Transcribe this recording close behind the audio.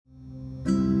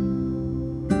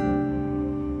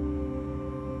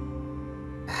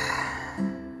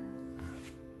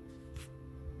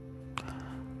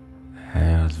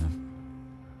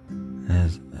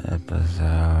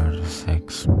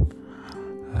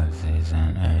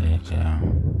to,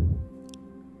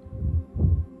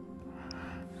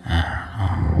 I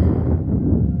don't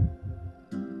know,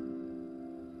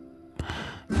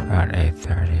 it's about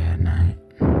 8:30 at night.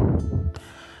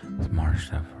 It's March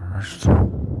the 1st.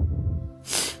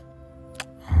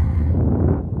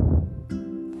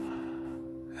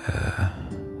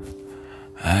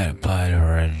 I applied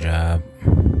for a job.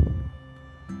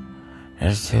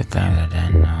 There's two things I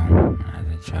didn't know as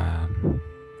a child.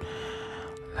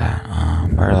 That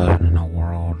we're living in a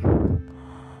world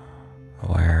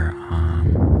where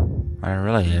there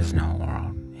really is no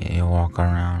world. You walk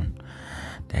around,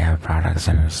 they have products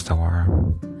in the store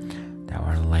that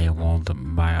were labeled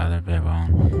by other people.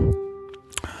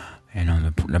 You know,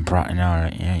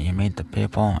 you meet the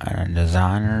people and the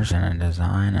designers and the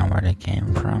design and where they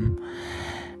came from,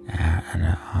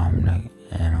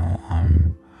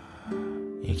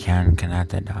 you can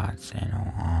connect the dots.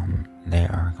 They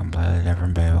are completely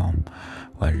different people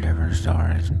with different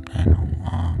stories.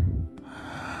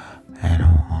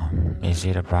 You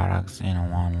see the products,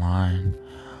 online.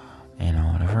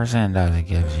 The first thing it does, it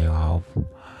gives you hope.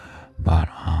 But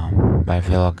if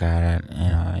you look at it,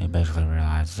 you basically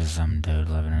realize there's some dude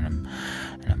living in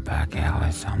a back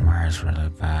alley somewhere. It's really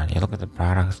bad. You look at the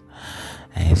products,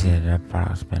 and you see that the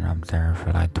product's been up there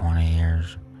for like 20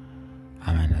 years.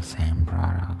 I mean, the same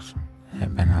products.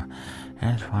 They've been up,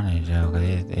 and it's funny too,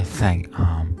 because they think,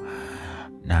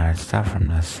 now the stuff from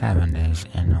the 70s,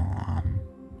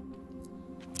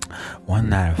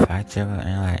 wasn't that effective?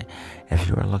 Like, if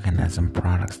you were looking at some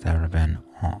products that have been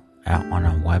out on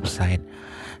a website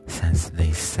since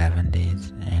the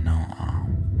 70s,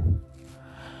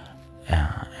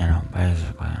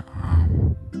 basically,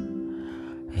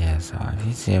 so if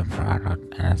you see a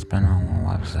product and it's been on a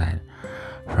website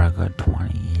for a good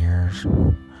 20 years,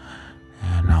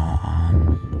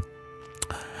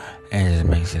 it just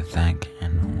makes you think,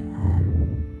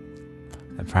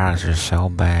 the products are so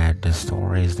bad, the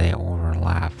stories, they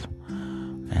overlap,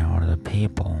 the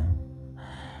people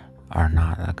are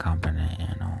not the company,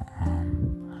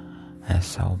 it's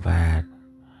so bad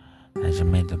that you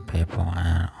meet the people,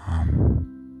 and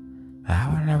I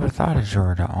would never thought that you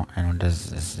were the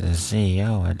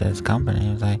CEO at this company.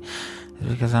 It was like, it's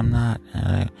because I'm not.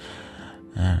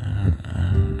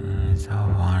 It's so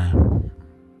funny.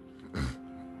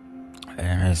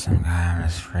 There is some guy on the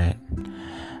street,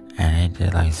 and he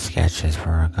did like sketches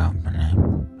for a company.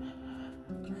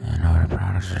 The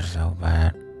products are so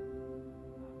bad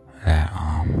that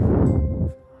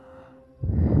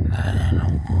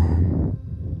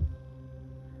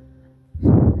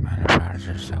the products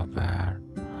are so bad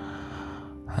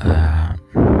that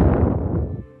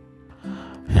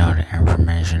the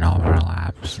information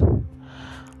overlaps,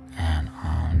 and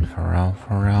for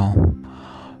real,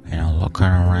 looking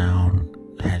around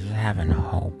and just having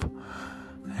hope,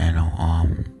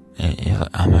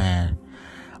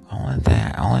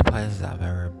 only places I've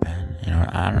ever been,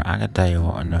 I can tell you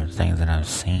what the things that I've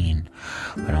seen,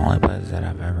 but the only places that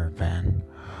I've ever been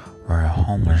were a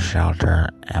homeless shelter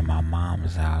at my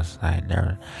mom's house, like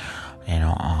there,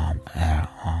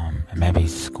 maybe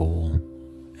school,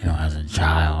 as a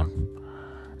child,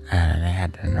 and they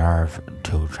had the nerve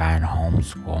to try and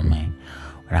homeschool me.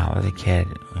 When I was a kid,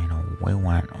 we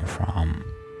went from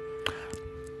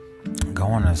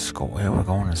going to school. We were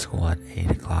going to school at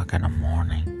 8 o'clock in the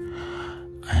morning.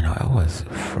 It was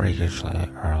freakishly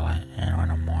early, in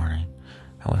the morning.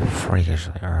 It was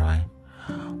freakishly early.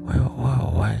 We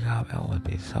would wake up, it would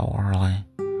be so early.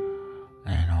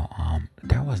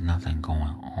 There was nothing going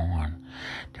on.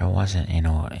 There wasn't,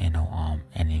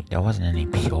 there wasn't any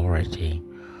purity.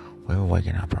 We were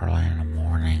waking up early in the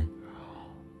morning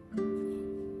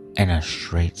in a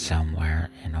street somewhere,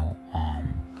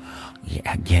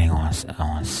 getting on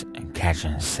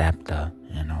catching SEPTA,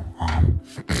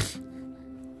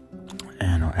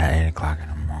 at 8 o'clock in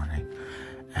the morning,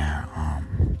 and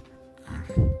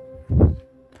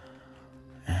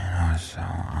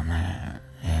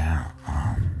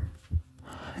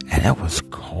it was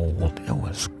cold. It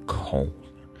was cold.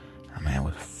 It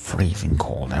was freezing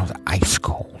cold. It was ice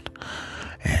cold.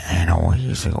 And we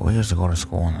used to go to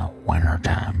school in the winter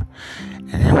time,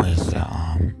 and then we used to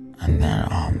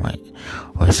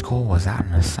when school was out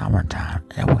in the summertime,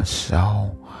 it was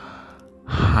so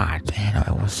hot.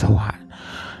 It was so hot.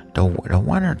 The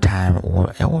winter time,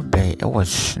 it was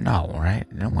snow, right?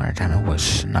 In the winter time, it was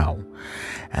snow,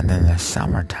 and then the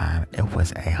summertime, it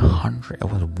was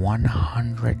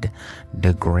 100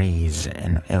 degrees,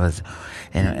 and it was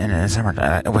in the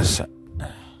summertime, it was.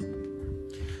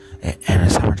 In the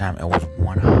summertime, it was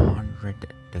 100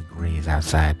 degrees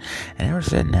outside, and they were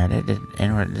sitting there. They did,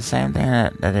 the same thing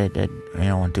that they did,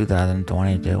 in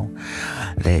 2022.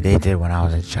 They did when I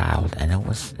was a child, and it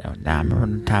was. I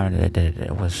remember the time they did it.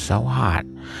 It was so hot.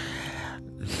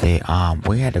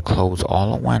 We had to close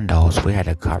all the windows. We had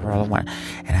to cover all the windows,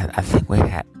 and I think we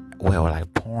were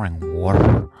like pouring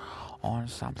water on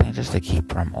something just to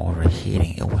keep from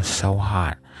overheating. It was so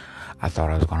hot. I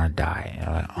thought I was gonna die.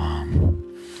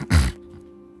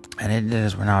 And it did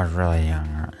this when I was really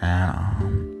younger,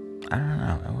 and I don't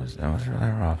know. It was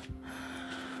really rough.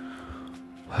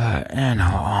 But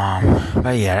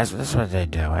but yeah, that's what they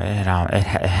do. It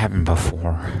happened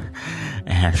before,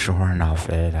 and sure enough,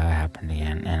 it happened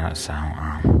again.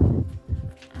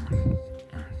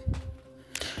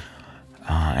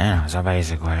 So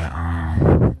basically,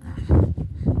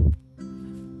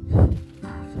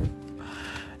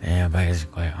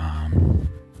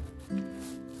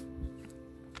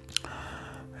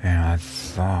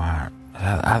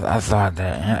 I thought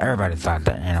that everybody thought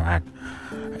that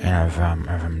if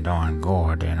I'm doing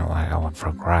good, I would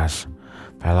progress.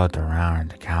 But I looked around at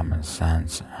the common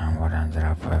sense, and what I ended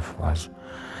up with was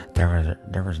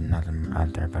there was nothing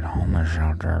out there but homeless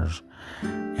shelters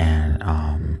and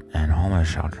homeless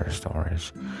shelter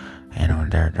stories.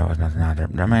 There was nothing out there.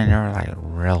 I mean, there were like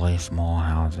really small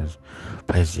houses,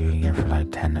 places you could get for like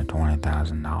 $10,000 to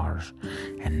 $20,000,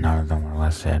 and none of them were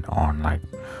listed on like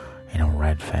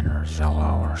Redfin or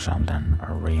Zillow or something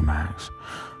or Remax,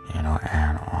 and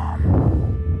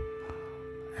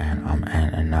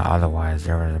otherwise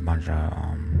there was a bunch of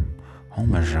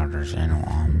homeless shelters, and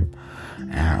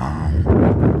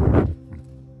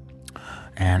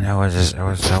it was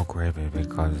so creepy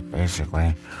because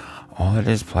basically all of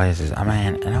these places,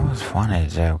 and it was funny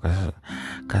too, because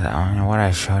what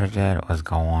I should have did was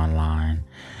go online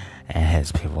and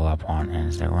hit people up on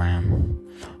Instagram,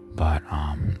 but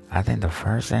I think the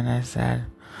first thing they said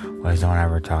was don't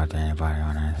ever talk to anybody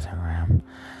on Instagram,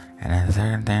 and then the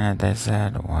second thing that they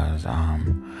said was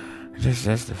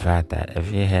just the fact that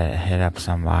if you hit up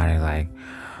somebody like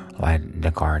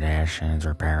the Kardashians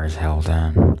or Paris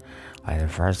Hilton, like the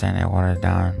first thing they would have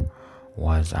done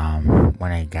was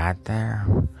when they got there,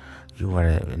 you would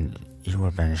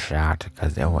have been shocked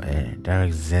because their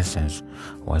existence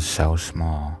was so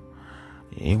small.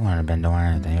 You wouldn't have been doing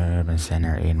anything. You would have been sitting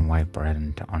there eating white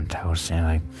bread on toast,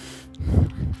 and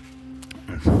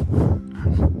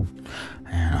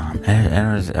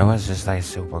it was just like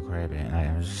super creepy. Like,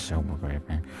 it was just super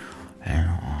creepy,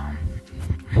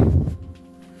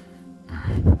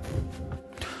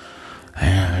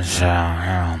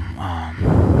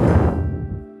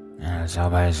 so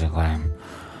basically,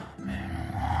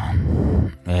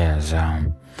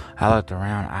 I looked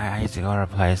around. I used to go to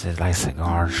places like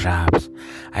cigar shops.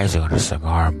 I used to go to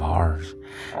cigar bars.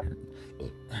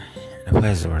 The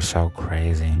places were so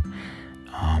crazy.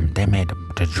 They made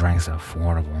the drinks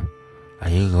affordable.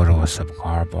 Like, you could go to a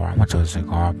cigar bar. I went to a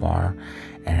cigar bar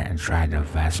and tried the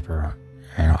Vesper.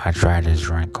 I tried this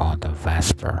drink called the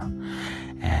Vesper,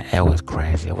 and it was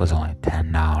crazy. It was only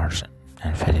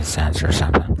 $10.50 or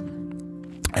something.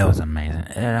 It was amazing.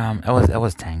 It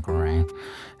was Tanqueray.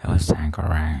 It was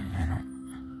Tanqueray.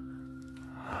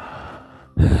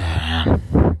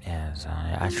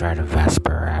 I tried a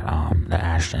Vesper at the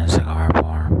Ashton Cigar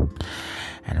Bar,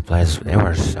 and the place, they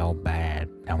were so bad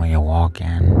that when you walk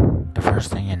in, the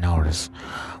first thing you notice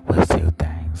was two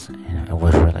things. It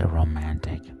was really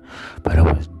romantic, but it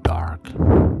was dark.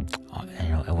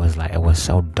 It was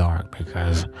so dark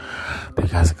because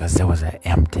there was an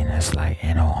emptiness, like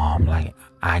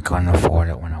I couldn't afford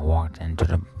it when I walked into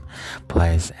the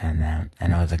place, and it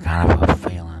was a kind of a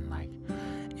feeling like,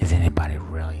 is anybody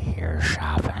really here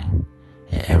shopping?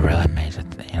 It really made you,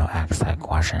 ask that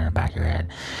question in the back of your head.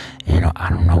 I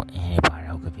don't know anybody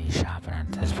who could be shopping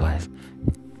at this place.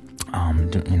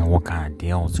 What kind of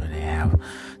deals do they have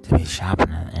to be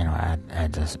shopping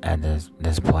at this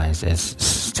place?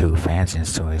 It's too fancy,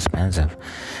 it's too expensive.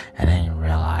 And then you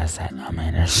realize that,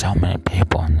 there's so many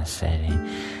people in the city,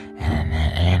 and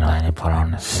then they put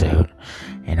on a suit,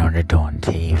 they're doing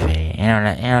TV,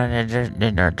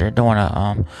 they're doing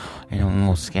a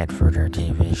little skit for their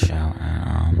TV show,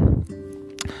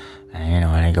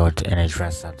 and they go and they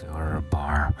dress up to go to the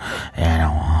bar,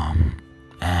 and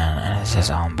it's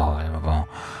just unbelievable.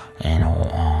 You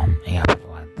got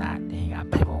people like that, then you got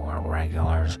people who are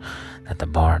regulars that the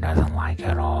bar doesn't like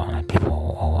at all, and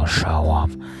people who will show up,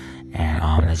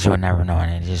 and that you would never know,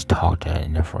 and they just talk to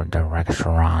the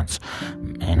restaurants,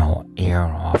 ear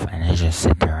off, and they just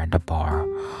sit there at the bar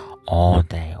all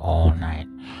day, all night,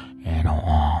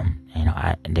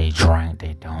 they drink,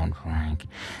 they don't drink,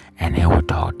 and they would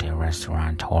talk their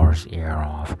restaurateur's ear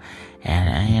off,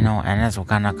 and that's what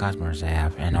kind of customers they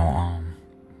have, and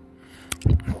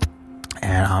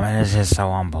it's just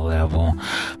so unbelievable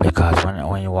because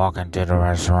when you walk into the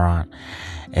restaurant,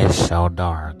 it's so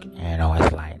dark,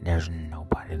 it's like there's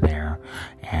nobody there,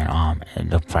 and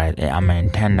the price,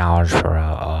 $10 for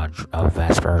a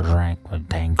Vesper drink with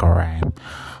Tanqueray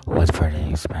was pretty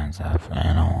expensive,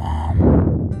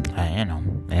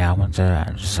 I went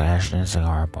to just Ashton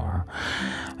Cigar Bar,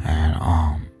 and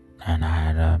I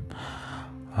had a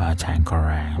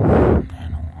Tanqueray,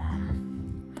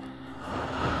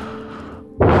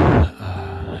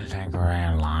 Tanqueray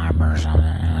and lime or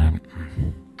something,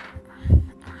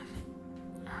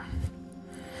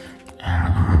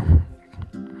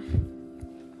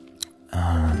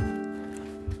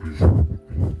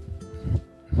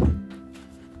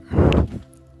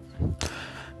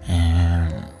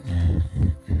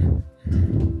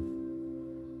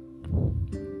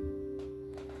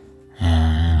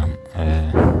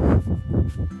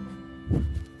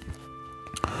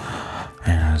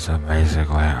 so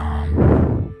basically,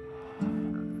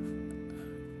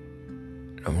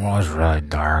 the world is really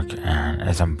dark, and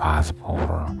it's impossible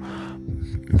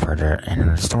for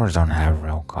the stores don't have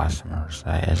real customers.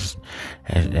 The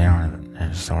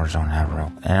stores don't have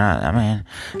real.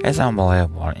 It's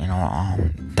unbelievable.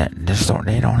 The store,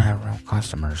 they don't have real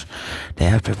customers. They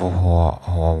have people who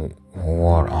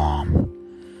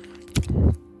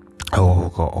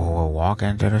will walk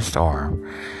into the store.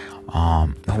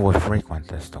 Who would frequent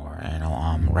the store,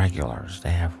 regulars.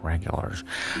 They have regulars.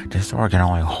 The store can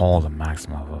only hold a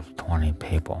maximum of 20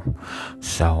 people.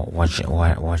 So what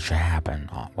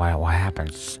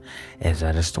happens is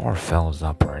that the store fills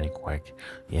up pretty quick.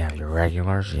 You have your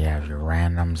regulars, you have your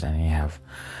randoms, and you have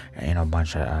a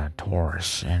bunch of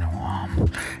tourists, and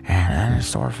the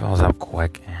store fills up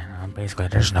quick, and basically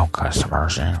there's no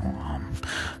customers,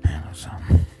 so.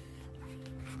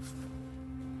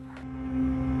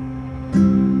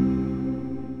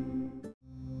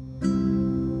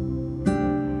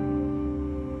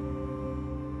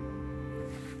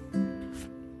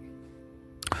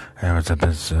 Hey, what's up?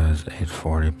 It's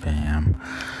 8:40 p.m.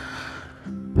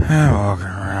 I'm walking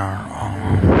around.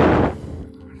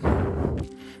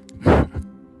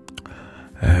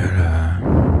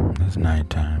 It's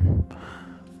nighttime.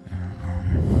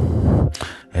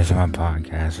 My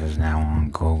podcast is now on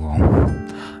Google.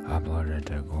 Uploaded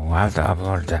to Google. I have to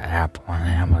upload it to Apple and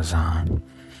Amazon.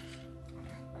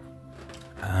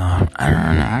 I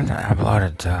have to upload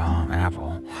it to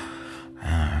Apple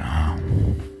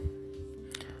and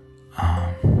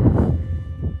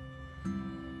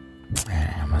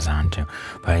Amazon too.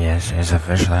 But yes, it's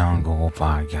officially on Google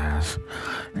Podcasts.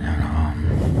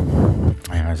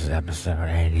 And this is episode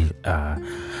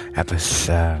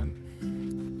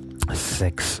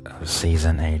 6 of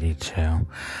season 82.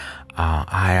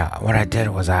 What I did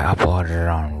was I uploaded it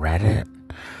on Reddit.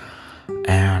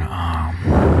 And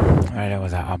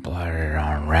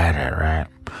right?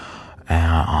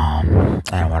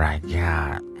 And what I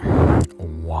got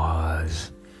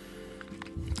was,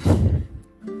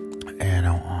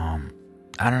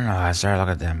 I don't know, I started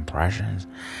looking at the impressions,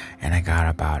 and I got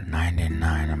about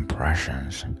 99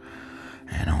 impressions.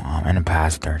 In the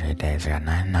past 30 days, I got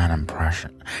 99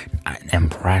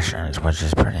 impressions, which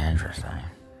is pretty interesting.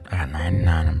 I got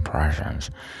 99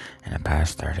 impressions in the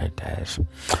past 30 days,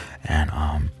 and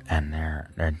they're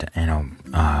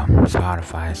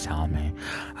Spotify is telling me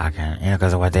I can,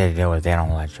 because what they do is they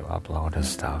don't let you upload this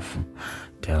stuff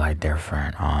to like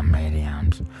different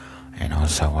mediums,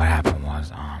 So what happened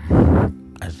was I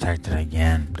checked it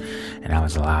again, and I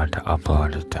was allowed to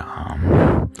upload it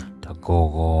to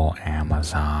Google,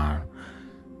 Amazon,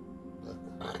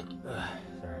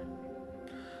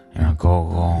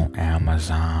 Google,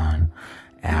 Amazon,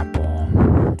 Apple,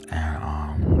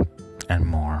 and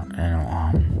more.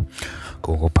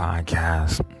 Google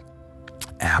Podcasts,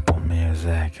 Apple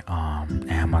Music,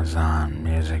 Amazon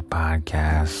Music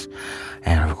Podcasts,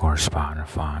 and of course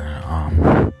Spotify.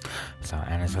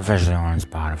 And it's officially on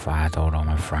Spotify. I told all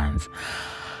my friends.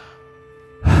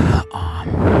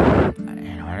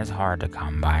 It's hard to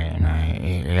come by.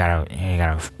 You gotta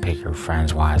pick your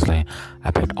friends wisely.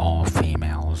 I picked all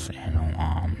females.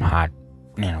 Hot,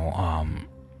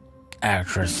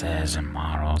 actresses and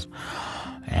models,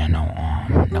 and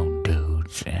no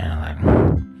dudes.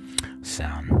 So.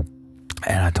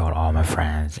 And I told all my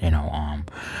friends,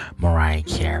 Mariah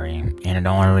Carey. The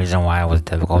only reason why it was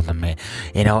difficult to me,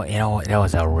 that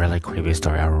was a really creepy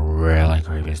story.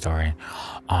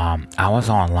 I was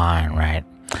online, right?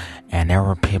 And there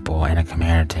were people in the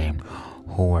community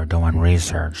who were doing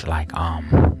research,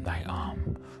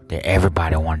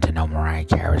 everybody wanted to know Mariah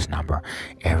Carey's number.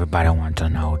 Everybody wanted to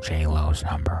know J-Lo's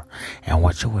number. And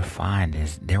what you would find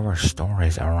is there were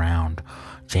stories around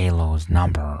J-Lo's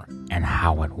number and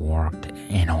how it worked.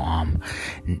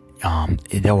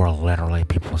 There were literally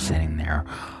people sitting there,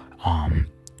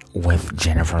 with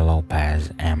Jennifer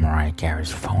Lopez and Mariah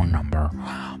Carey's phone number,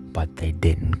 but they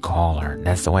didn't call her.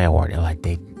 That's the way it worked. Like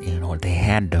they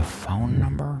had the phone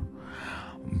number,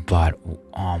 but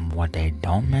what they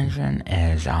don't mention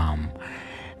is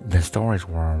the stories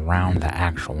were around the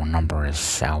actual number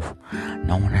itself.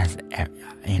 No one has,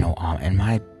 in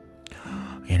my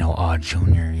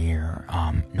junior year,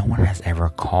 no one has ever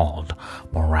called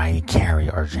Mariah Carey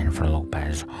or Jennifer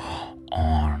Lopez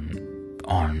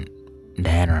on the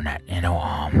internet.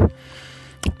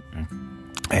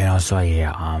 There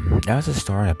was a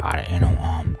story about it.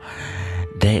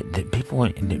 The people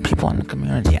in the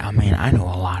community. I mean, I know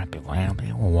a lot of people.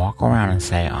 People walk around and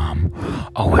say,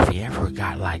 if you ever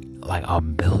got like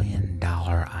 $1 billion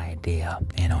idea,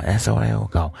 that's the way it will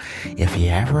go. If you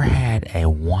ever had a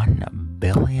 $1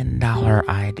 billion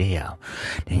idea,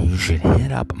 then you should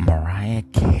hit up Mariah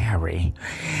Carey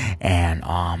and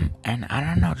I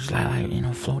don't know, just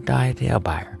float the idea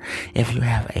by her. If you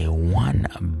have a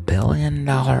 $1 billion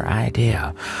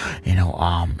idea,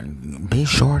 be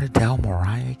sure to tell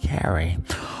Mariah Carey,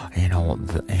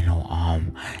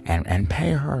 and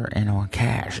pay her,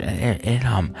 cash. It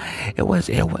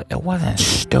wasn't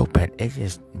stupid. It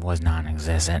just was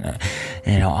non-existent.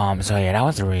 That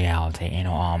was the reality.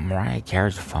 Mariah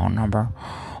Carey's phone number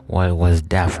was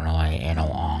definitely,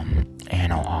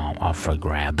 up for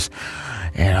grabs.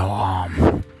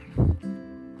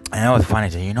 And it was funny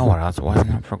too. You know what else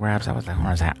wasn't up for grabs? I was like,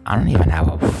 I don't even have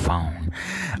a phone.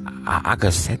 I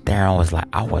could sit there and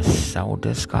I was so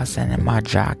disgusting in my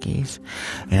jockeys.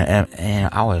 And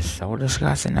I was so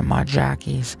disgusting in my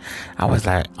jockeys. I was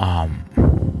like, I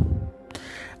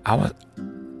was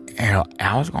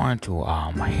going to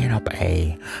hit up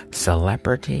a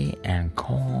celebrity and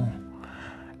call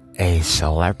a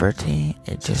celebrity.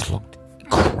 It just looked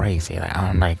crazy.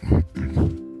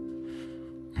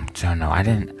 So no, I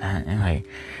didn't. I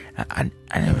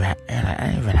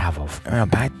didn't even have a.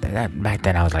 Back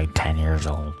then I was like 10 years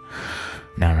old.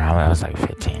 No, I was like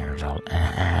 15 years old,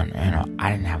 and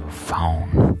I didn't have a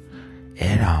phone.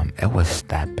 It was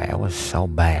that bad. It was so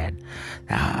bad.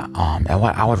 And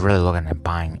I was really looking at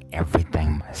buying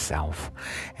everything myself,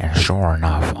 and sure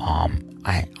enough,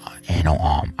 I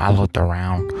looked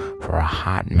around for a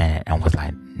hot minute and was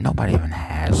like, nobody even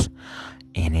has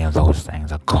any of those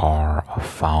things: a car, a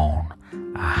phone,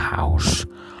 a house,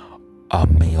 a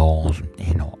meal.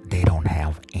 They don't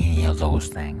have any of those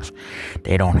things.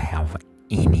 They don't have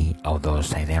any of those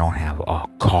things. They don't have a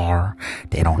car.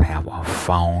 They don't have a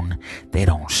phone. They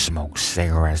don't smoke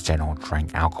cigarettes. They don't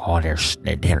drink alcohol. They're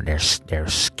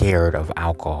scared of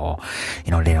alcohol.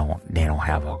 They don't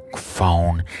have a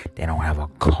phone. They don't have a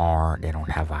car. They don't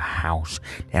have a house.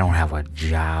 They don't have a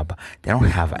job. They don't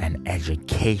have an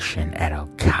education at a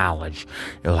college.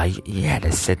 You had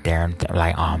to sit there and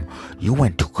you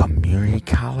went to community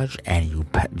college and you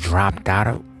dropped out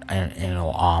of. It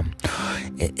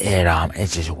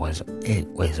just was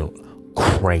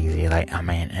crazy.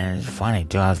 And it's funny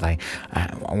too. I was like,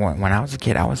 when I was a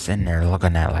kid, I was sitting there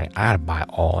looking at I gotta buy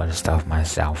all of this stuff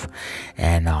myself,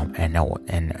 and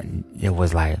it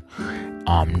was like,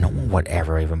 no one would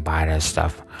ever even buy that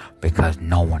stuff because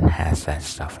no one has that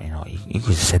stuff. You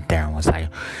could sit there and was like,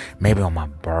 maybe on my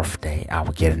birthday I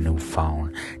would get a new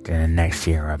phone. Then the next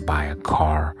year I'd buy a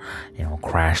car,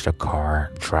 crash the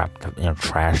car,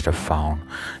 trash the phone,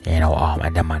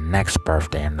 and then my next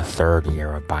birthday in the third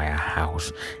year I'd buy a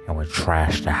house and would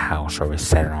trash the house or would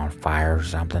set it on fire or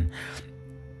something.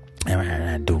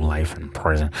 And do life in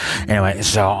prison. Anyway,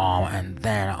 so and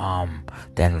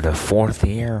then the fourth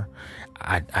year,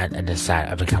 I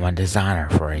decided to become a designer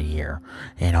for a year.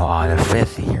 The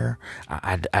fifth year,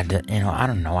 I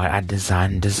don't know. I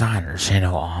designed designers. Who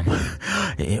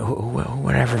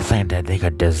would ever think that they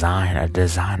could design a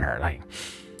designer?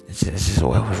 It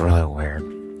was really weird.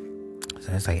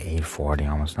 So it's like 8:40,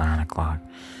 almost 9 o'clock.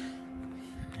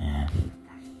 Yeah.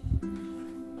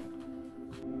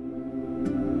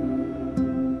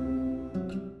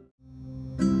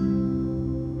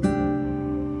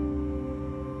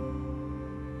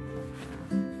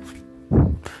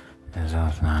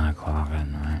 It's 9 o'clock at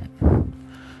night.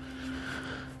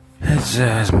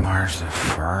 It's March the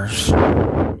 1st.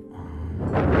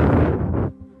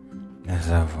 It's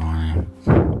so funny.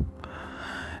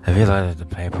 If you look at the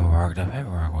paperwork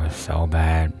was so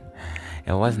bad.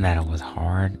 it wasn't that it was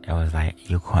hard. It was like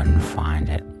you couldn't find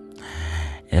it.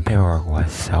 The paperwork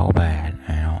was so bad,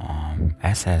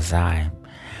 SSI.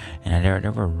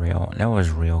 There was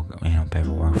real,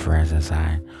 paperwork for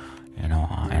SSI,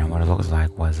 and what it looks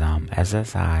like was,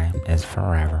 SSI is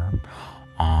forever,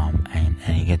 and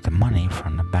you get the money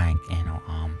from the bank,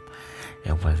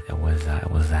 it was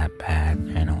that bad,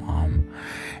 and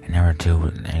there were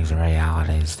two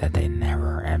realities that they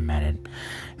never admitted,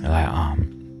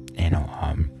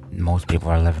 most people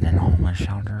are living in homeless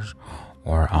shelters,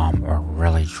 or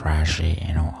really trashy,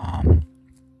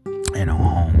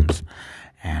 homes.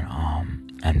 And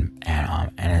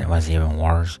it was even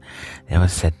worse. They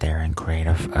would sit there and create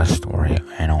a story,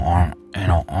 on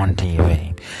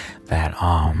TV that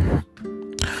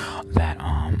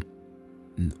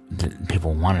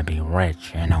people want to be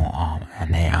rich, and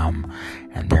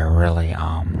they're really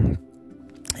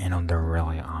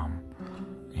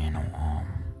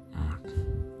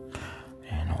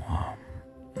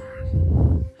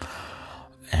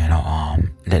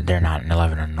they're not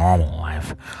living a normal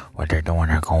life. What they're doing,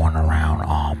 they're going around,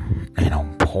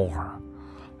 poor,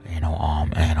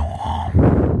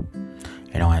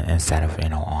 instead of,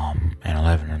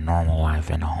 living a normal life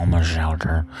in a homeless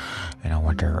shelter,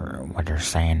 what they're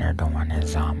saying they're doing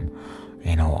is,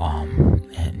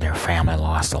 their family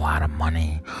lost a lot of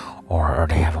money, or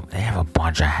they have a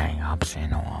bunch of hang-ups,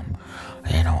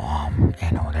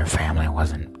 their family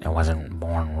wasn't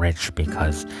born rich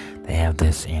because they have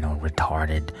this,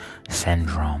 retarded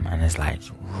syndrome, and it's like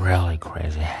really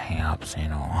crazy hang-ups,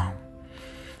 and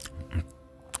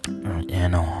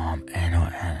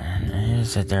you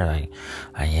sit there like,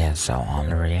 yeah, so,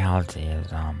 the reality is,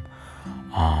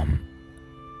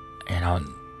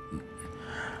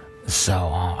 so,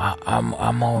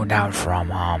 I moved out from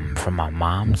my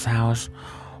mom's house,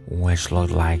 which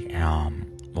looked like, a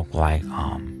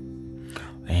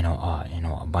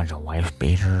bunch of wife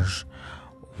beaters,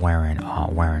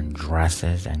 wearing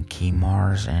dresses and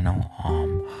kimars,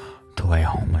 to a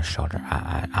homeless shelter.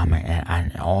 I mean,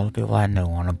 and all the people I knew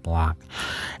on the block,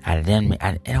 and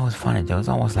it was funny. It was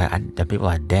almost like the people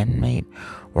I didn't meet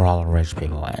were all rich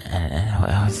people, and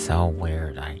it was so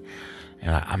weird. Like,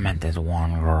 I met this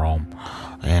one girl,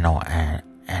 and only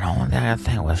thing I could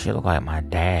think was she looked like my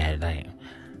dad, like,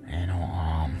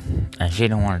 and she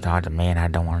didn't want to talk to me, and I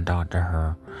didn't want to talk to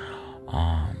her,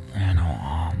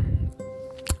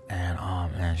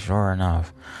 and sure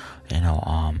enough,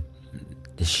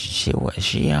 she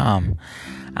I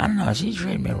don't know, she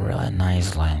treated me really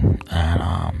nicely,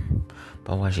 and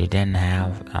but what she didn't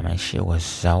have, she was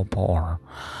so poor.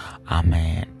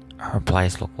 Her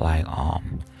place looked like a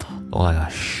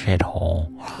shithole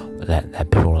that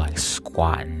people were like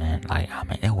squatting in. Like,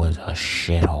 it was a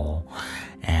shithole,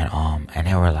 and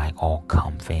they were like all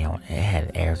comfy. It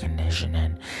had air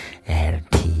conditioning, it had a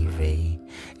TV,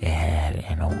 it had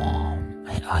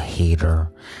a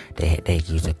heater. They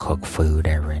used to cook food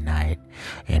every night.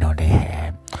 They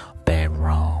had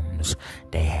bedrooms,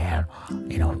 they had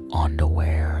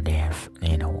underwear, they had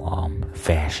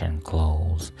fashion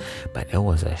clothes, but it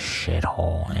was a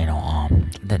shithole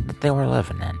that they were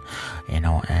living in,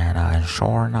 and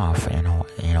sure enough,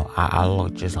 I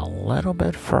looked just a little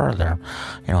bit further,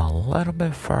 and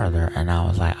I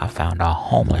was like, I found a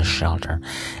homeless shelter,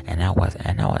 and there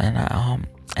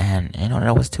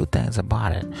was two things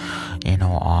about it,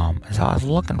 so I was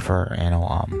looking for,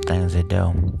 things to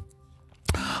do,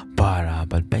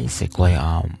 but basically,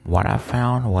 what I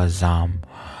found was,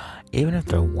 even if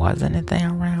there was anything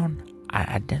around,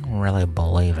 I didn't really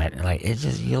believe it. Like, it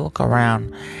just, you look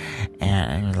around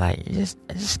and you're like, I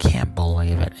just can't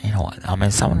believe it.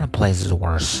 Some of the places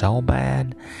were so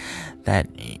bad that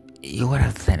you would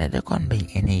have to think that there couldn't be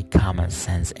any common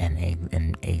sense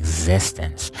in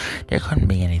existence. There couldn't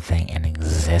be anything in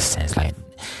existence. Like,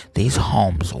 these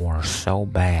homes were so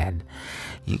bad.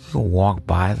 You could walk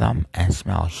by them and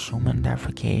smell human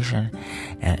defecation,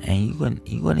 and you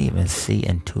couldn't even see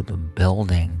into the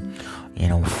building,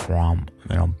 from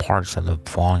parts of the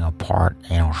falling apart,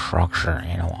 structure.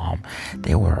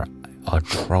 They were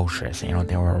atrocious. They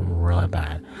were really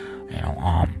bad.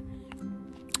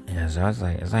 Yeah, so it's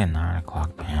like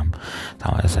 9:00 p.m.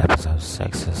 That was episode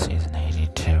 6 of season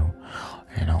 82.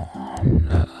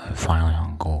 Finally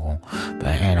on Google.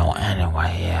 But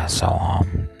anyway, yeah.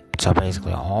 So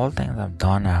basically, all the things I've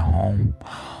done at home,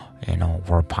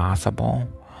 were possible.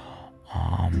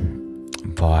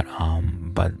 But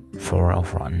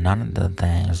for none of the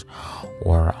things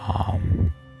were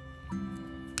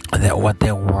that what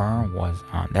they were was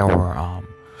they were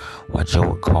what you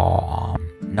would call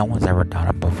no one's ever done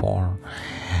it before,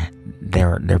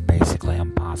 they're basically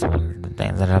impossible. The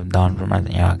things that I've done for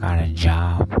myself, I got a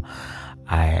job,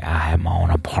 I had my own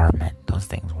apartment. Those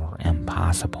things were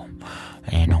impossible.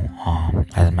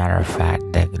 As a matter of fact,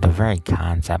 the very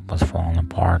concept was falling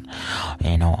apart.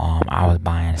 I was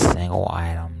buying single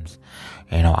items.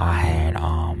 I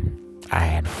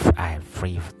had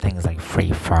free things like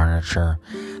free furniture.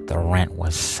 The rent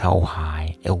was so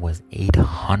high; it was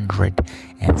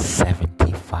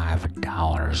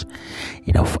 $875.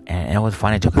 And it was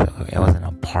funny too because it was an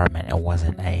apartment. It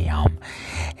wasn't a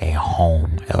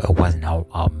home. It wasn't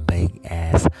a big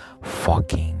ass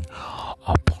fucking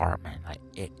apartment.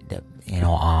 It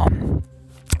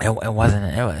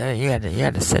wasn't. You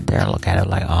had to sit there and look at it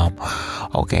like,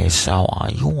 okay, so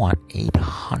you want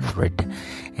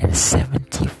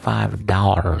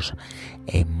 $875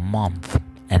 a month,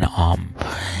 and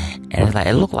it's like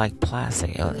it looked like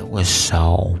plastic. It was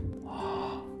so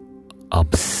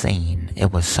obscene.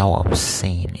 It was so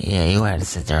obscene. Yeah, you had to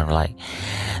sit there and like,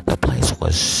 the place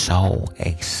was so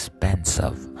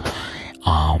expensive.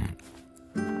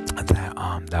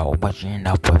 That what you end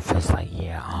up with is like, you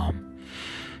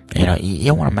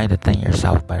want to make the thing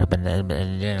yourself, but it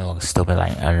didn't look stupid.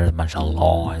 Like there's a bunch of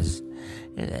laws.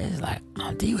 It's like,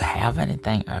 do you have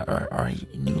anything, or are you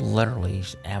literally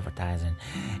advertising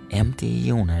empty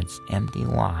units, empty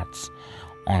lots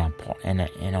on for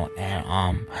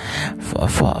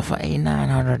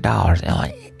 $800-$900, and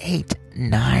like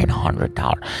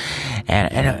 $800-$900,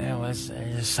 and it was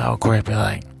so creepy.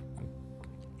 Like,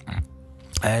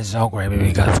 it's so creepy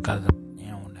because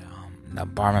the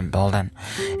apartment building,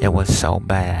 it was so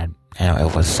bad.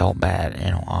 It was so bad.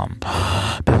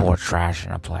 People were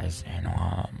trashing the place.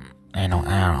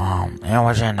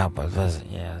 What you end up with this,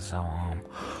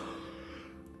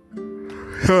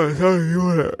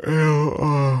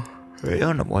 the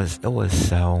unit was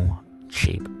so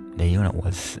cheap. The unit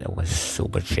was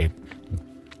super cheap.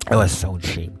 It was so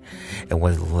cheap. It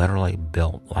was literally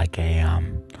built like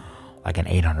an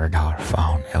 $800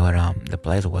 phone. The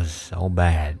place was so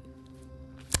bad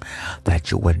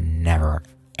that you would never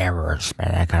ever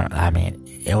spend that kind of. I mean,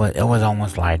 it was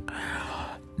almost like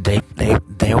they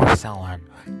were selling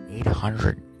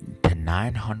 $800 to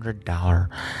 $900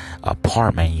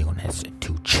 apartment units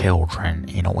to children.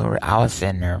 I was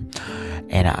sitting there,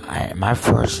 and my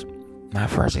first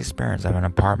experience of an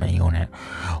apartment unit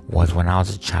was when I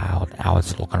was a child. I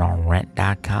was looking on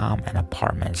rent.com and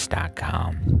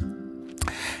apartments.com.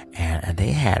 And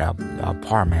they had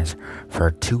apartments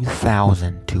for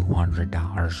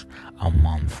 $2,200 a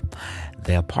month.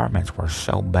 The apartments were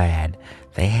so bad.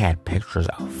 They had pictures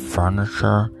of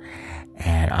furniture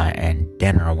and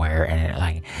dinnerware,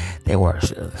 and they were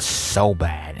so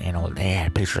bad. They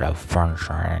had pictures of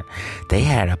furniture, and they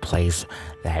had a place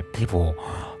that people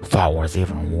thought was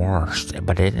even worse,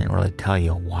 but they didn't really tell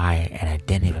you why, and it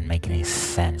didn't even make any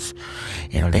sense.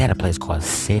 They had a place called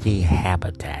City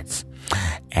Habitats.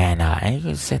 And you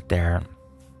could sit there,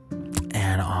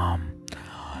 and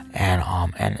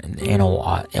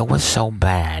it was so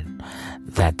bad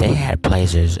that they had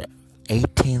places,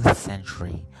 18th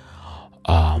century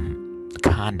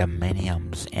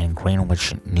condominiums in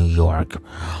Greenwich, New York,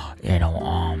 and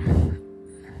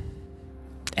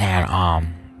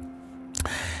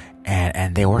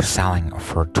they were selling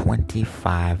for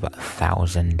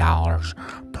 $25,000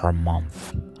 per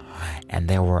month. And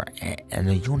the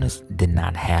units did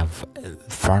not have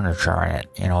furniture in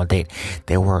it.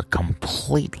 They were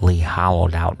completely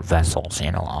hollowed out vessels.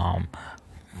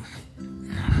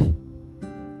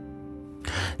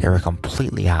 They were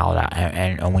completely hollowed out.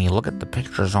 And when you look at the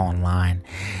pictures online,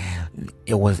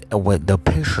 the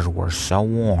pictures were so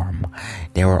warm.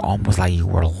 They were almost like you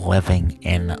were living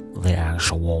in the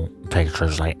actual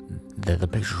pictures. Like the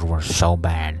pictures were so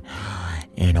bad.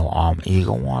 You go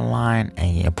online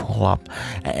and you pull up,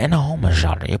 in a homeless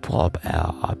shelter, you pull up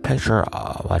a picture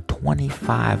of a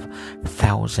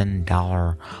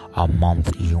 $25,000 a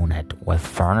month unit with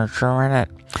furniture in it.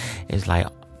 It's like,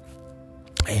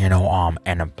 and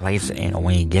a place,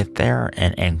 when you get there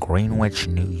in Greenwich,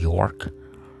 New York,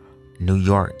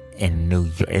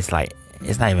 it's like,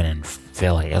 it's not even in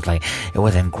Philly. It's like, it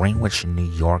was in Greenwich, New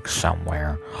York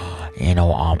somewhere, and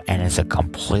it's a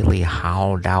completely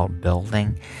hollowed out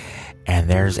building, and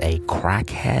there's a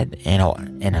crackhead,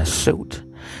 in a suit,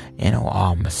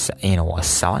 selling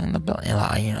the building.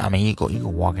 You go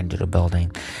walk into the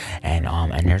building, and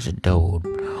there's a dude,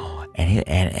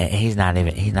 and he's not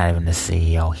even the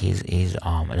CEO. He's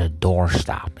the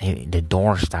doorstop. The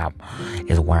doorstop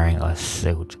is wearing a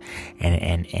suit,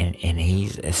 and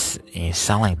he's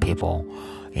selling people,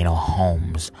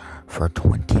 homes for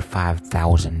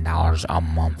 $25,000 a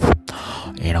month.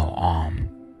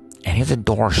 And he's a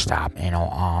doorstop,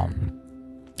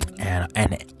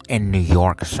 and in New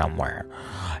York somewhere,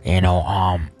 and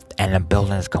the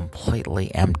building is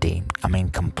completely empty. I mean,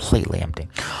 completely empty.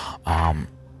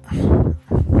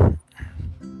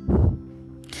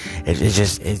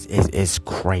 It's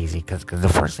crazy because the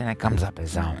first thing that comes up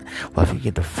is well, if you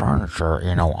get the furniture,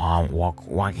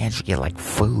 why can't you get like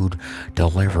food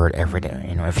delivered every day?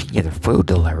 If you get the food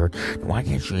delivered, why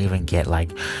can't you even get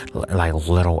like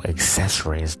little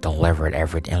accessories delivered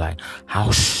every day? Like, how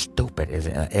stupid is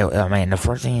it? I mean, the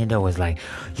first thing you do is like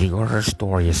you go to the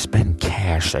store, you spend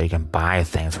cash so you can buy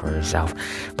things for yourself.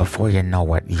 Before you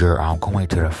know it, you're going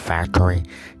to the factory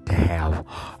to have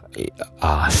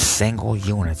single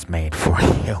units made for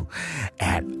you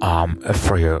at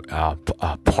for your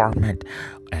apartment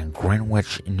in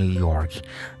Greenwich, New York,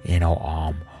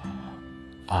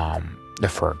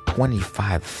 for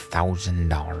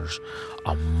 $25,000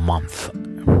 a month.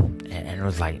 And it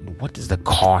was like, what does the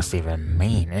cost even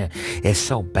mean? It's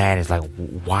so bad. It's like,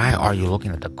 why are you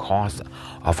looking at the cost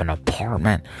of an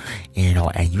apartment,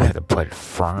 and you have to put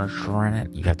furniture in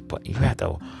it?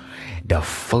 The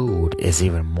food is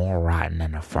even more rotten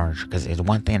than the furniture, because it's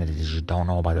one thing that you don't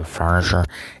know about the furniture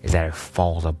is that it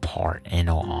falls apart.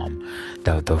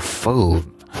 The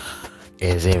food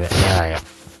is even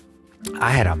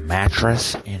I had a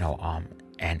mattress,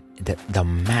 and the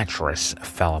mattress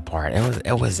fell apart.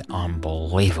 It was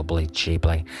unbelievably cheap.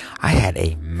 Like, I had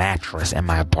a mattress in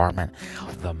my apartment.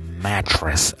 The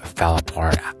mattress fell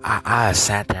apart. I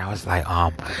sat there. I was like,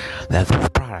 those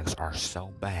products are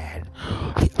so bad.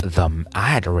 I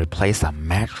had to replace the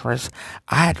mattress.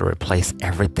 I had to replace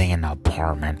everything in the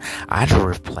apartment. I had to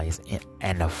replace it,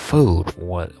 and the food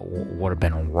would have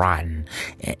been rotten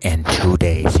in 2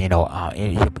 days.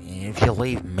 If you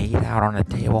leave meat out on the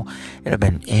table, it'd have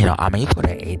been, you could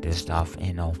have ate this stuff,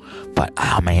 but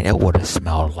it would have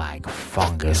smelled like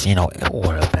fungus. It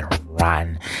would have been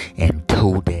rotten in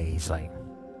 2 days. Like,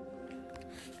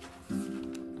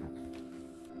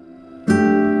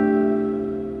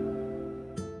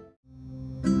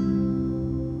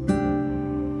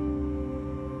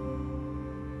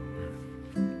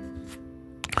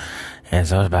 yeah,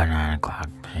 so it was about 9 o'clock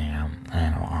p.m.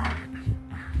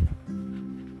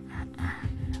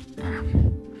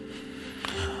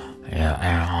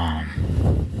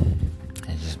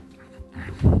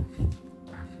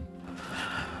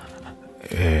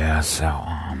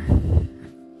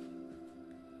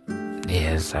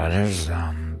 So there's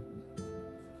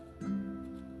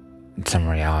some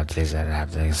realities that I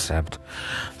have to accept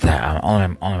that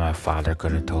only my father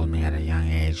could have told me at a young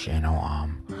age,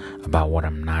 about what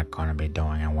I'm not going to be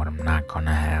doing and what I'm not going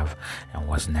to have and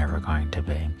what's never going to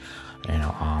be.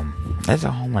 It's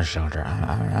a homeless shelter.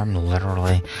 I'm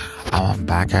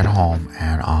back at home,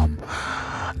 and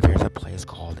there's a place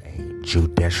called a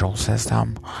judicial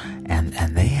system, and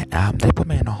they put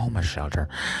me in a homeless shelter,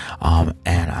 and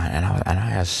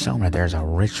I assume that there's a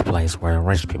rich place where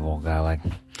rich people go, like.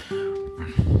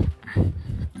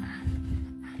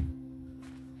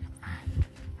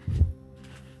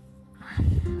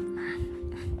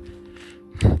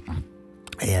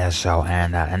 Yeah, so,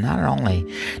 and not only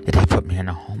did they put me in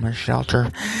a homeless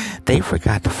shelter, they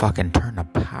forgot to fucking turn the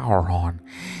power on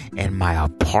in my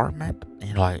apartment.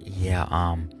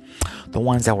 The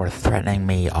ones that were threatening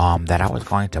me, that I was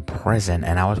going to prison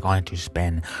and I was going to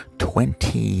spend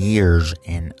 20 years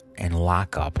in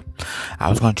lockup. I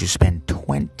was going to spend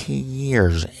 20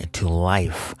 years to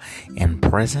life in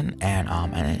prison, and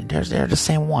they're the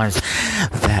same ones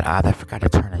that forgot to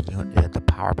turn the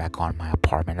power back on in my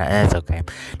apartment. And it's okay.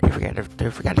 They forgot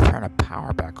to turn the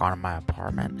power back on in my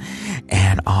apartment,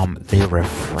 and the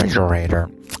refrigerator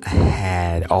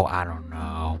had I don't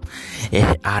know,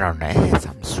 it had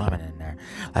something swimming in there.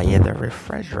 The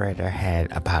refrigerator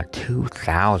had about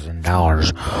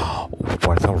 $2,000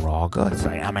 worth of raw goods.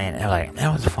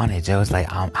 It was funny too. It was like,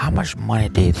 how much money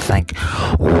do you think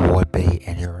would be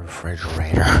in your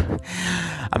refrigerator?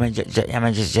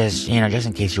 Just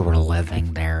in case you were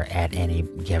living there at any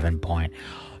given point,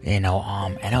 and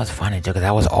it was funny too, because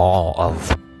that was all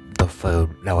of the food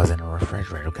that was in the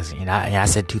refrigerator, because I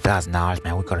said $2,000,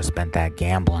 man, we could have spent that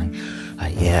gambling.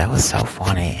 It was so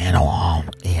funny.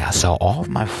 So all of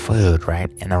my food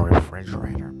right in the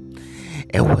refrigerator,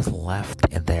 it was left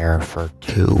there for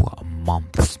 2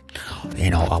 months,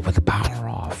 with the power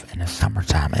off in the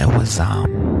summertime. It was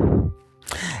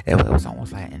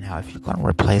almost like, if you're going to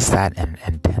replace that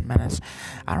in 10 minutes,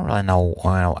 I don't really know,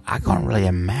 I couldn't really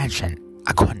imagine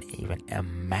I couldn't even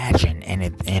imagine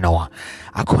anything, I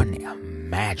couldn't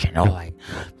imagine, like,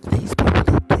 these people,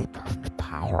 they turned the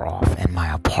power off in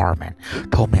my apartment,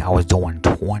 told me I was doing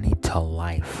 20 to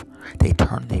life. They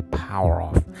turned the power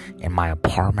off in my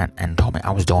apartment and told me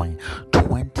I was doing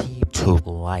 20 to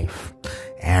life.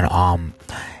 And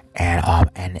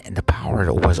the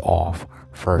power was off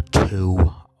for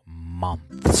 2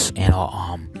 months,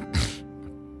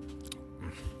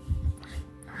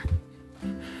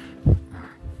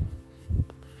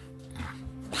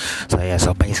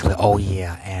 so basically,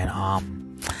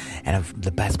 and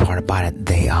the best part about it,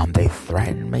 they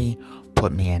threatened me,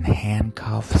 put me in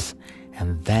handcuffs,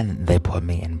 and then they put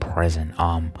me in prison.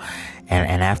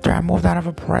 And after I moved out of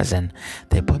a prison,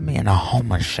 they put me in a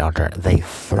homeless shelter. They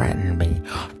threatened me,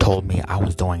 told me I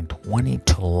was doing 20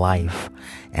 to life,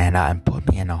 and put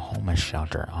me in a homeless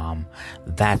shelter.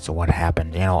 That's what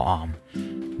happened,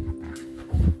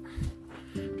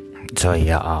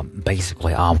 So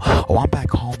basically, I'm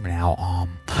back home now.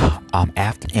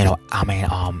 After,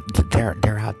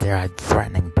 they're out there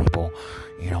threatening people,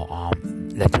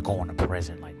 that they're going to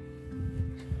prison, like.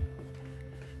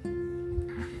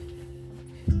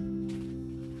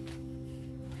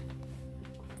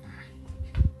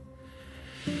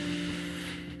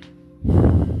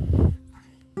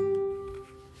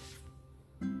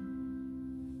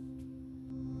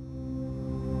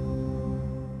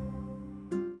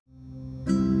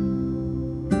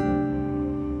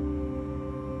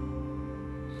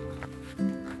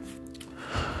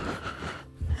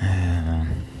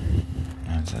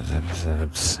 That's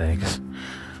episode 6.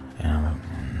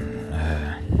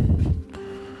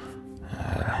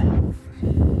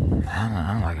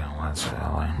 I'm liking what's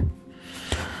feeling.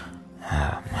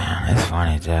 Man, it's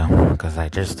funny too, because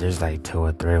like there's like 2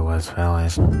 or 3 West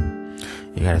Phillies.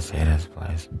 You gotta see this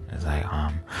place. It's like,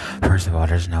 first of all,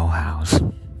 there's no house.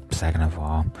 Second of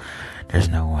all, there's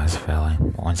no West Philly.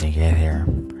 Once you get here,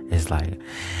 it's like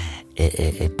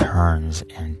it turns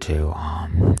into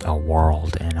a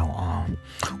world.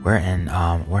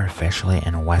 We're officially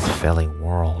in a West Philly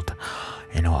world.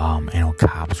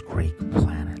 Cobb's Creek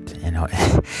planet.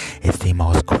 It's the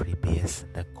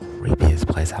creepiest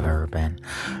place I've ever been.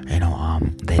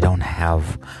 They don't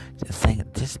have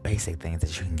just basic things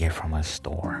that you can get from a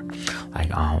store.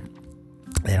 Like,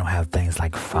 they don't have things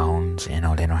like phones, they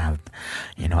don't have,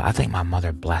 I think my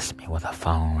mother blessed me with a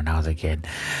phone when I was a kid.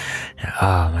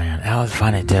 Oh man, that was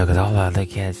funny too, because all the other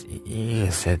kids, you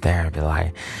could sit there and be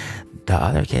like, the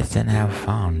other kids didn't have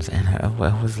phones, and it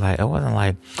wasn't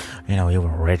like, you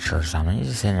were rich or something. You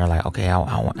just sitting there like, okay,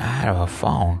 I had a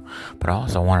phone, but I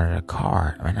also wanted a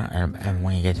car. And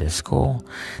when you get to school,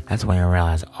 that's when you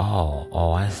realize,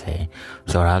 oh, I see.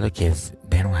 So the other kids,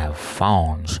 they don't have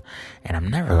phones, and I'm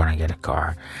never gonna get a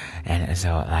car. And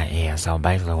so so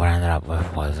basically what I ended up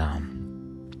with was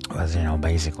I'm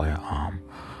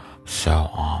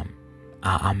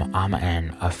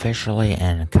officially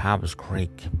in Cobb's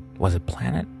Creek. Was it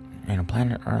Planet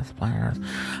Earth?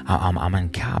 I'm in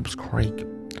Cobb's Creek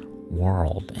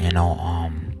world, and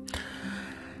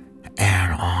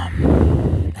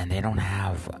they don't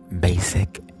have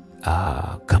basic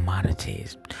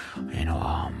commodities. They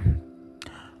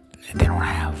don't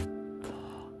have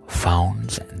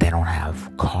phones, they don't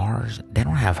have cars, they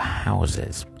don't have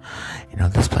houses.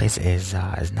 This place is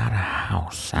not a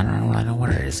house. I don't really know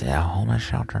what it is. A homeless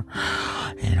shelter.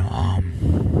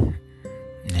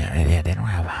 They don't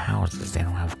have houses, they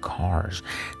don't have cars,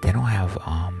 they don't have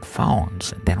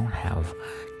phones, they don't have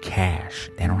cash,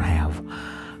 they don't have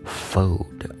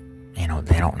food, they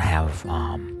don't have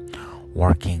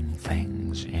working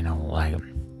things,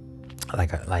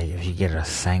 like if you get a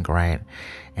sink right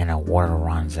and the water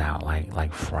runs out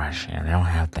like fresh, they don't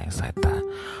have things like that.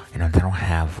 They don't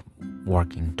have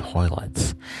working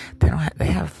toilets. They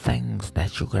have things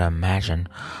that you could imagine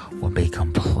would be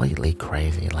completely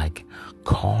crazy, like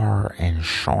car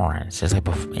insurance. It's like,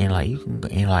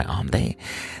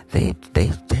 they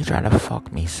try to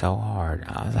fuck me so hard.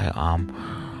 I was like,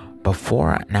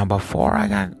 before I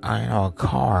got a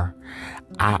car,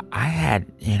 I had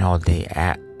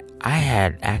I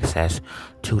had access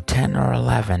to 10 or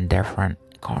 11 different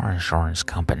car insurance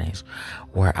companies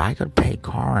where I could pay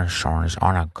car insurance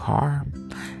on a car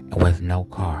with no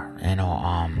car. They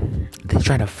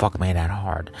try to fuck me that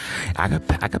hard. I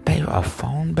could pay a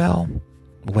phone bill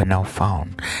with no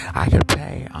phone. I could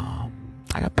pay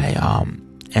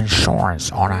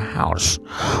insurance on a house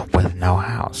with no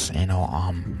house.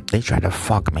 They try to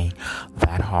fuck me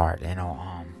that hard.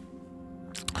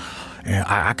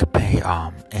 I could pay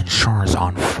insurance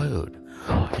on food.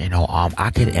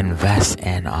 I could invest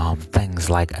in things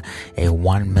like a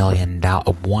 $1 million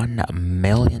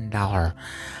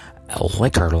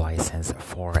liquor license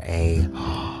for a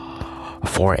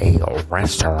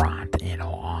restaurant,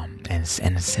 in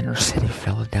Center City,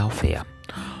 Philadelphia.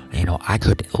 I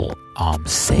could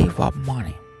save up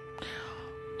money,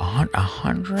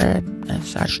 $100 and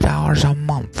such dollars a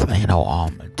month,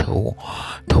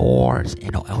 towards,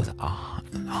 it was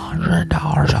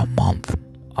 $100 a month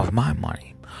of my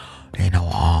money,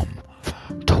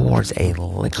 towards a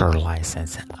liquor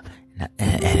license.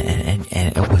 And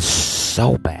it was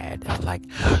so bad. Like,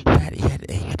 you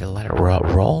had to let it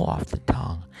roll off the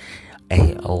tongue.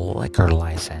 A liquor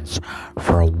license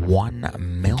for $1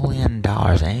 million.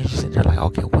 And you just sit there like,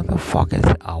 okay, what the fuck is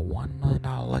a $1 million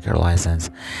liquor license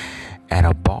at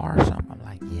a bar or something? I'm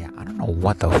like, yeah, I don't know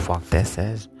what the fuck this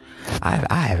is. I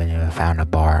haven't even found a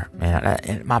bar.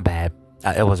 My bad.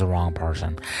 It was the wrong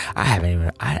person. I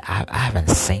haven't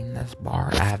seen this bar.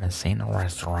 I haven't seen the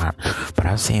restaurant, but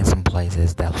I've seen some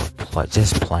places that look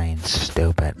just plain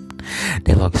stupid.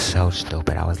 They look so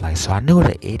stupid. I was like, so I knew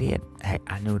the idiot.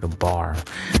 I knew the bar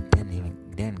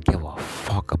didn't give a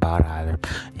fuck about either.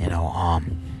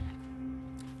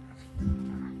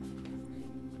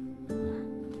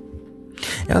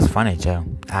 It was funny too.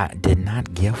 I did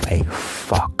not give a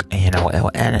fuck, and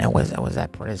it was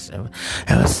that pretty. It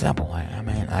was simple. I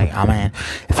mean,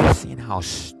 if you've seen how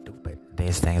stupid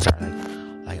these things are,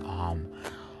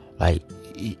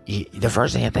 the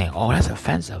first thing you think, oh, that's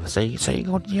offensive. So you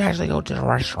actually go to the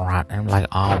restaurant and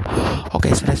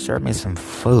okay, so they served me some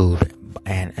food,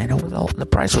 and it was the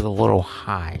price was a little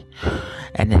high,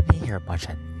 and then you hear a bunch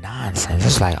of nonsense.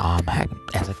 It's like, heck,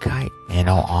 as a kite, I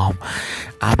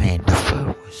mean, the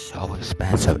food was so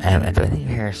expensive, and then you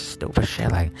hear stupid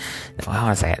shit like, I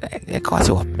was like, it cost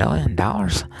you $1 million.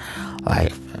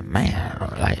 Like,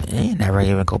 man, you never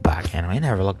even go back, you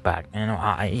never look back,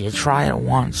 you try it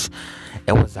once,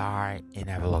 it was alright, you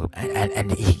never look,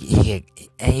 and you get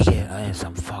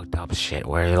some fucked up shit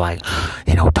where you're like,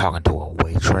 talking to a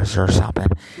waitress or something,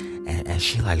 and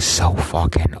she like so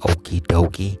fucking okie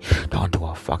dokie, talking to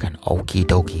a fucking okie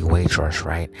dokie waitress,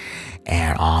 right?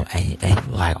 And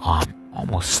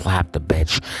almost slapped the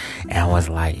bitch, and was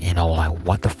like,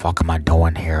 what the fuck am I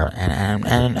doing here?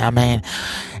 And I mean,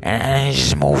 and you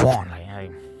just move on,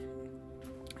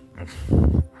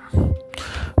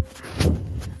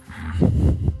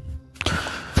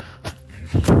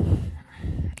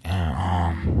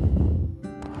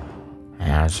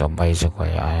 so basically,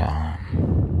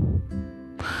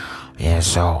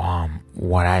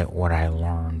 what I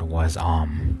learned was,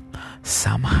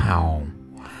 somehow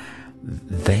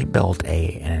they built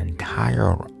an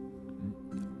entire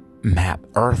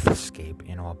Earthscape,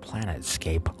 a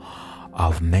planetscape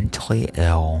of mentally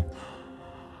ill,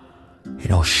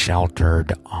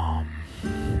 sheltered,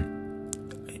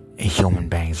 human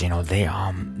beings.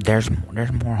 There's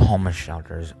more homeless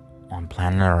shelters on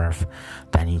planet Earth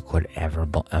than you could ever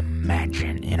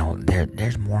imagine.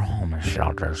 There's more homeless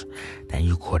shelters than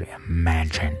you could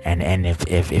imagine. And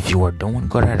if you were doing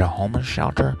good at a homeless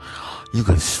shelter, you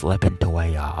could slip into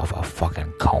a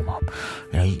fucking coma.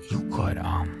 You could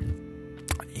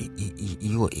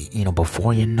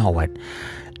before you know it,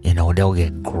 they'll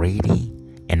get greedy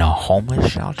in a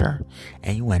homeless shelter,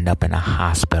 and you end up in a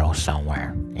hospital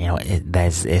somewhere.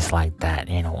 It's like that.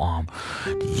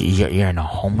 You're in a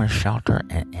homeless shelter,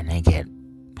 and they get,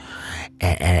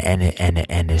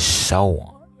 and it's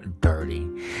so dirty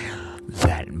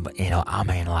that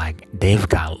they've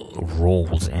got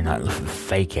rules and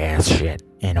fake ass shit,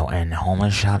 in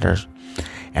homeless shelters.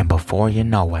 And before you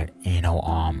know it,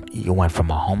 you went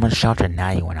from a homeless shelter,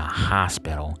 now you're in a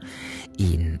hospital,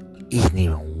 eating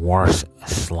even worse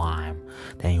slime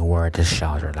than you were at the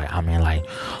shelter. And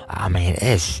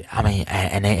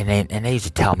they used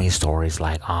to tell me stories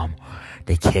like,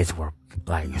 the kids were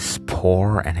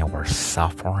poor and they were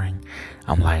suffering.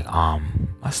 I'm like, I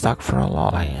stuck for a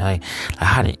lot.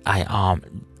 How do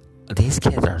these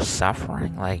kids are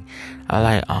suffering?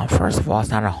 First of all,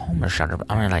 it's not a homeless shelter.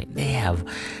 They have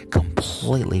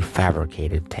completely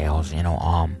fabricated tales. There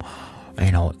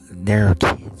are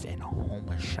kids in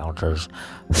homeless shelters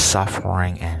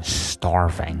suffering and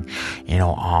starving.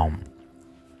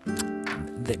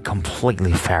 They're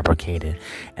completely fabricated,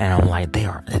 and I'm like,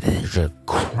 they're just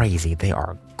crazy. They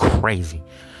are crazy.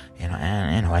 And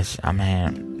anyways,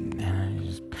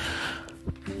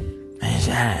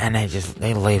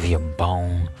 they leave you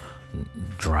bone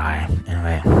dry.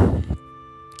 Anyway,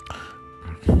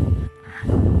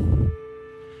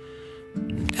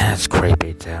 and it's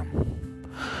creepy too.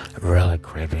 Really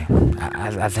creepy.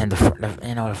 I think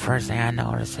the first thing I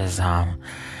noticed is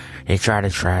he tried to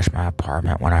trash my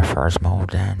apartment when I first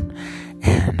moved in,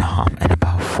 and in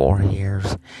about 4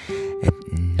 years,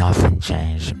 nothing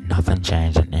changed.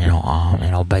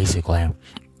 And basically,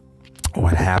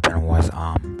 what happened was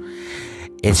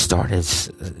it started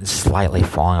slightly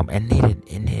falling up. It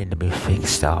needed to be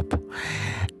fixed up,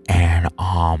 and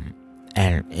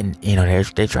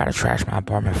they tried to trash my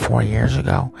apartment 4 years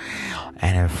ago,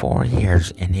 and in 4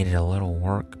 years it needed a little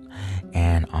work,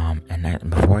 and then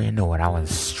before you knew it, I was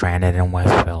stranded in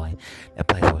West Philly. The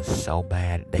place was so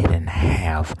bad they didn't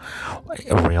have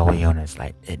real units.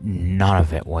 None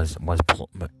of it was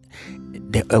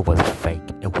it was fake.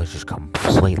 It was just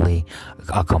completely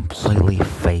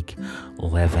fake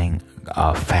living,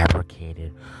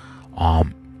 fabricated.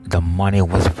 The money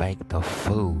was fake. The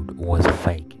food was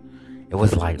fake. It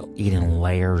was like eating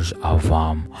layers of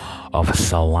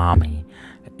salami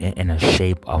in the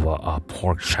shape of a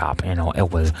pork chop.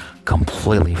 It was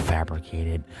completely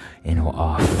fabricated.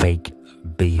 Fake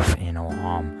beef.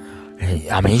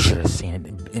 You should have seen it.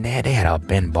 And they had a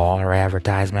Ben Baller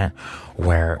advertisement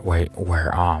where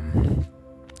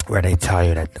they tell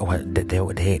you that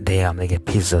they get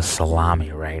pieces of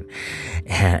salami, right?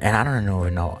 And I don't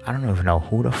even know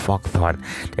who the fuck thought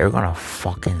they were gonna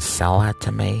fucking sell that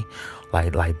to me.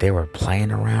 Like they were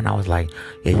playing around. I was like,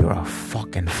 yeah, you're a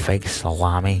fucking fake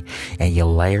salami, and you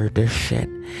layered this shit,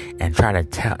 and sat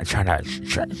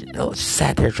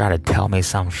there trying to tell me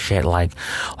some shit like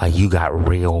you got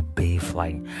real beef.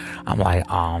 I'm like,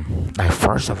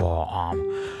 first of all,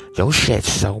 your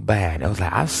shit's so bad. It was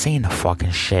like, I've seen the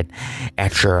fucking shit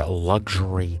at your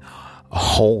luxury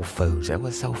Whole Foods. It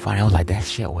was so funny. I was like, that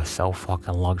shit was so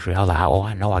fucking luxury. I was like, oh,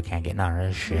 I know I can't get none of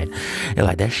this shit. It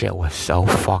like, that shit was so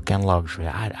fucking luxury.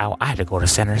 I had to go to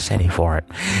Center City for it,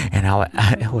 and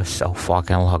it was so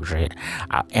fucking luxury.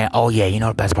 You know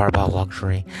the best part about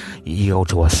luxury? You go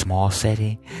to a small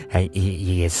city, and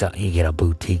you get a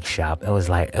boutique shop. It was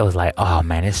like, oh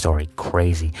man, this story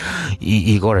crazy.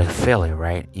 You go to Philly,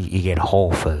 right? You get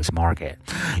Whole Foods Market.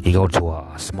 You go to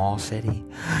a small city,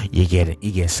 you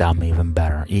get something even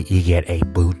better. You get a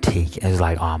boutique. It's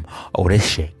like, oh, this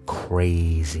shit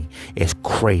crazy. It's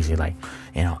crazy.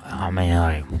 And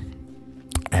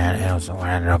so what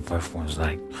I ended up with was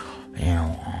they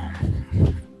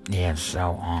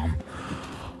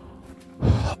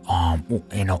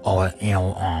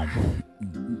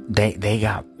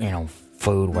got,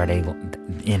 food where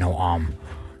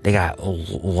they got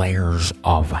layers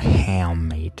of ham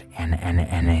meat,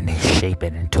 and they shape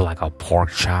it into like a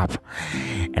pork chop,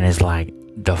 and it's like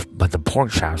but the pork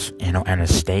chops, and the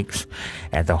steaks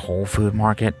at the Whole Food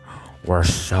Market were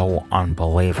so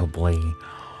unbelievably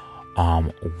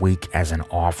weak as an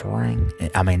offering.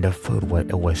 I mean, the food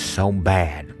was so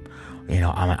bad.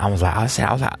 I was like,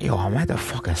 yo, I'm at the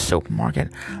fucking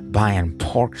supermarket buying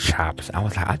pork chops. I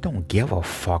was like, I don't give a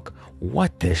fuck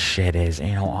what this shit is.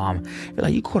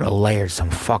 You could have layered some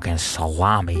fucking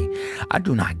salami. I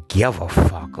do not give a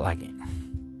fuck.